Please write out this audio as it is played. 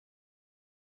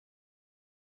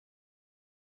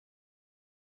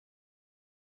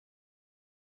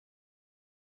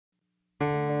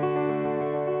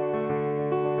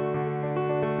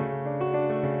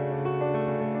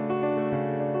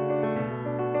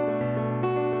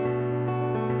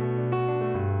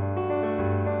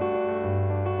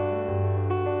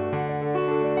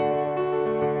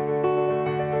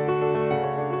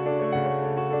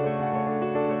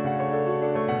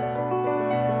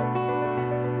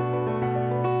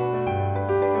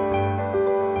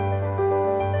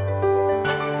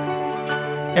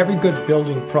Every good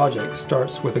building project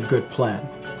starts with a good plan,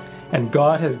 and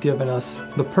God has given us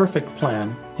the perfect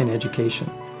plan in education.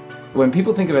 When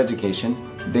people think of education,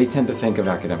 they tend to think of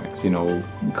academics,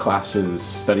 classes,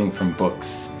 studying from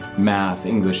books, math,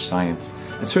 English, science.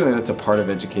 And certainly that's a part of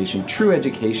education. True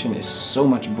education is so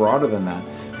much broader than that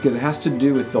because it has to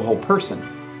do with the whole person.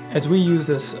 As we use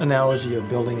this analogy of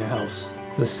building a house,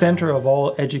 the center of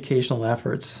all educational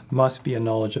efforts must be a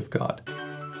knowledge of God.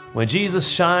 When Jesus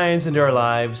shines into our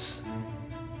lives,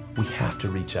 we have to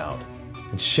reach out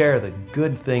and share the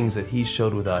good things that He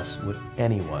showed with us with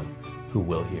anyone who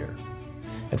will hear.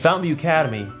 At Fountainview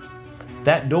Academy,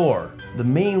 that door, the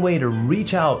main way to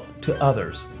reach out to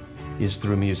others, is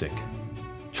through music.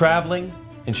 Traveling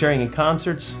and sharing in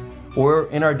concerts or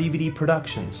in our DVD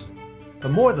productions.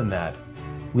 But more than that,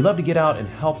 we love to get out and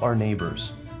help our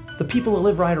neighbors, the people that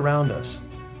live right around us,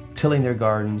 tilling their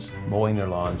gardens, mowing their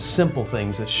lawns, simple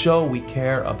things that show we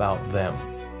care about them.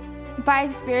 By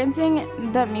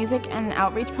experiencing the music and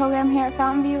outreach program here at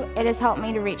Fountainview, it has helped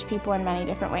me to reach people in many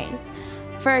different ways.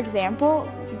 For example,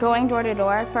 going door to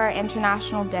door for our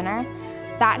international dinner,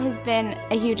 that has been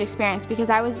a huge experience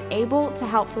because I was able to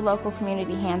help the local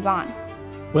community hands-on.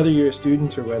 Whether you're a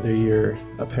student or whether you're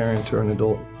a parent or an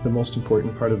adult, the most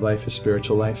important part of life is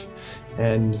spiritual life.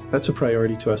 And that's a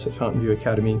priority to us at Fountainview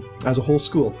Academy as a whole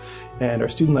school. And our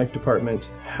Student Life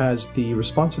Department has the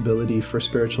responsibility for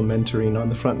spiritual mentoring on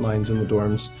the front lines in the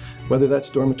dorms, whether that's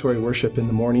dormitory worship in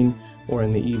the morning or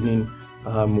in the evening,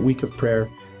 week of prayer,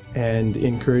 and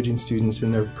encouraging students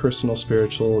in their personal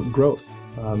spiritual growth,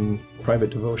 private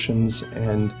devotions,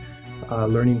 and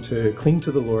learning to cling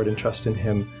to the Lord and trust in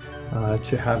Him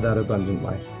to have that abundant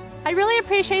life. I really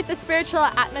appreciate the spiritual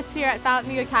atmosphere at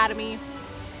Fountainview Academy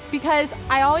because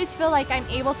I always feel like I'm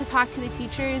able to talk to the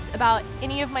teachers about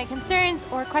any of my concerns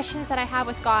or questions that I have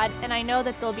with God, and I know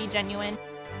that they'll be genuine.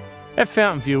 At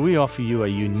Fountainview, we offer you a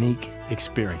unique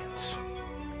experience.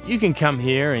 You can come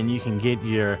here and you can get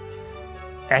your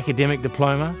academic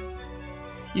diploma.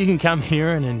 You can come here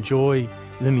and enjoy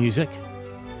the music.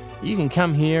 You can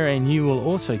come here and you will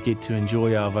also get to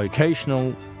enjoy our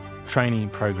vocational training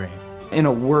program. In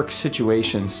a work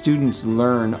situation, students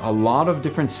learn a lot of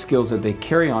different skills that they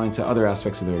carry on into other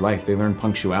aspects of their life. They learn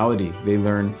punctuality. They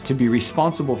learn to be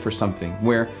responsible for something,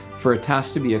 where for a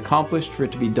task to be accomplished, for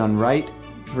it to be done right,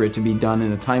 for it to be done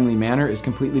in a timely manner is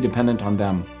completely dependent on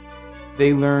them.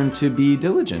 They learn to be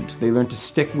diligent. They learn to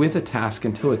stick with a task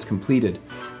until it's completed.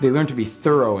 They learn to be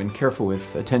thorough and careful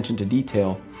with attention to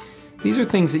detail. These are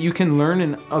things that you can learn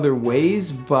in other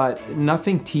ways, but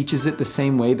nothing teaches it the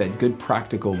same way that good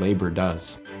practical labor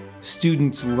does.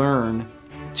 Students learn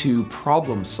to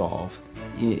problem solve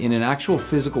in an actual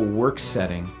physical work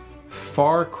setting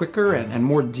far quicker and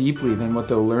more deeply than what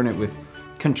they'll learn it with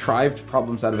contrived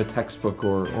problems out of a textbook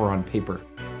or on paper.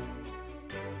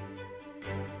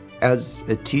 As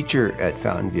a teacher at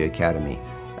Fountainview Academy,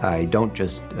 I don't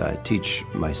just teach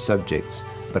my subjects,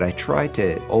 but I try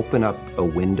to open up a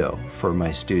window for my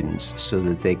students so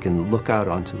that they can look out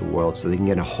onto the world, so they can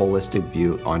get a holistic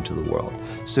view onto the world.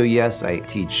 So yes, I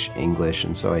teach English,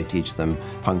 and so I teach them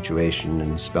punctuation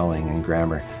and spelling and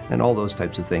grammar and all those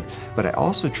types of things. But I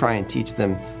also try and teach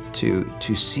them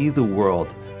to see the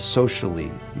world socially,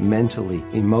 mentally,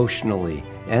 emotionally,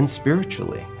 and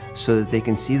spiritually, so that they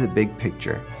can see the big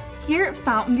picture. Here at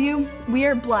Fountainview, we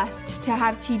are blessed to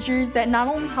have teachers that not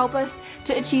only help us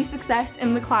to achieve success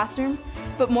in the classroom,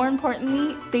 but more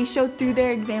importantly, they show through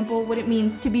their example what it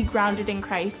means to be grounded in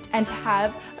Christ and to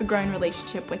have a growing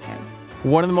relationship with Him.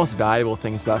 One of the most valuable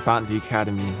things about Fountainview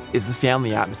Academy is the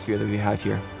family atmosphere that we have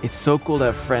here. It's so cool to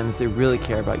have friends that really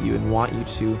care about you and want you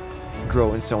to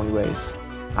grow in so many ways.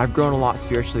 I've grown a lot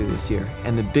spiritually this year,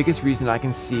 and the biggest reason I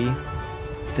can see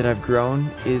that I've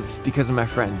grown is because of my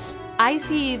friends. I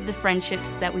see the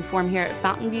friendships that we form here at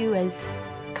Fountainview as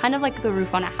kind of like the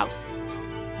roof on a house.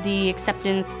 The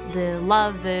acceptance, the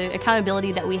love, the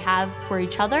accountability that we have for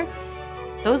each other,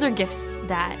 those are gifts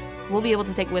that we'll be able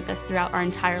to take with us throughout our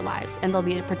entire lives, and they'll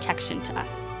be a protection to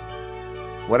us.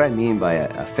 What I mean by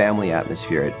a family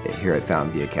atmosphere here at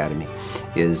Fountainview Academy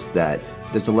is that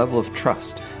there's a level of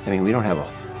trust. I mean, we don't have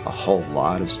a whole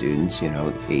lot of students,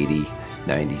 80,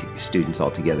 90 students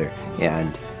altogether,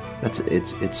 and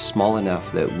it's small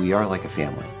enough that we are like a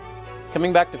family.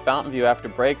 Coming back to Fountainview after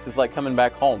breaks is like coming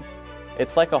back home.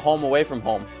 It's like a home away from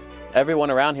home. Everyone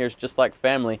around here is just like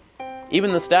family.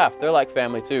 Even the staff, they're like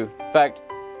family too. In fact,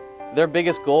 their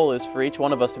biggest goal is for each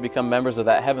one of us to become members of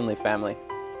that heavenly family.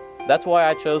 That's why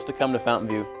I chose to come to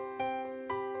Fountainview.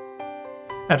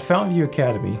 At Fountainview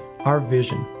Academy, our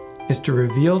vision is to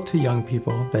reveal to young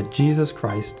people that Jesus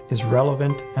Christ is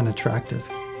relevant and attractive,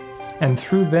 and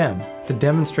through them to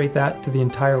demonstrate that to the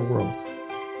entire world.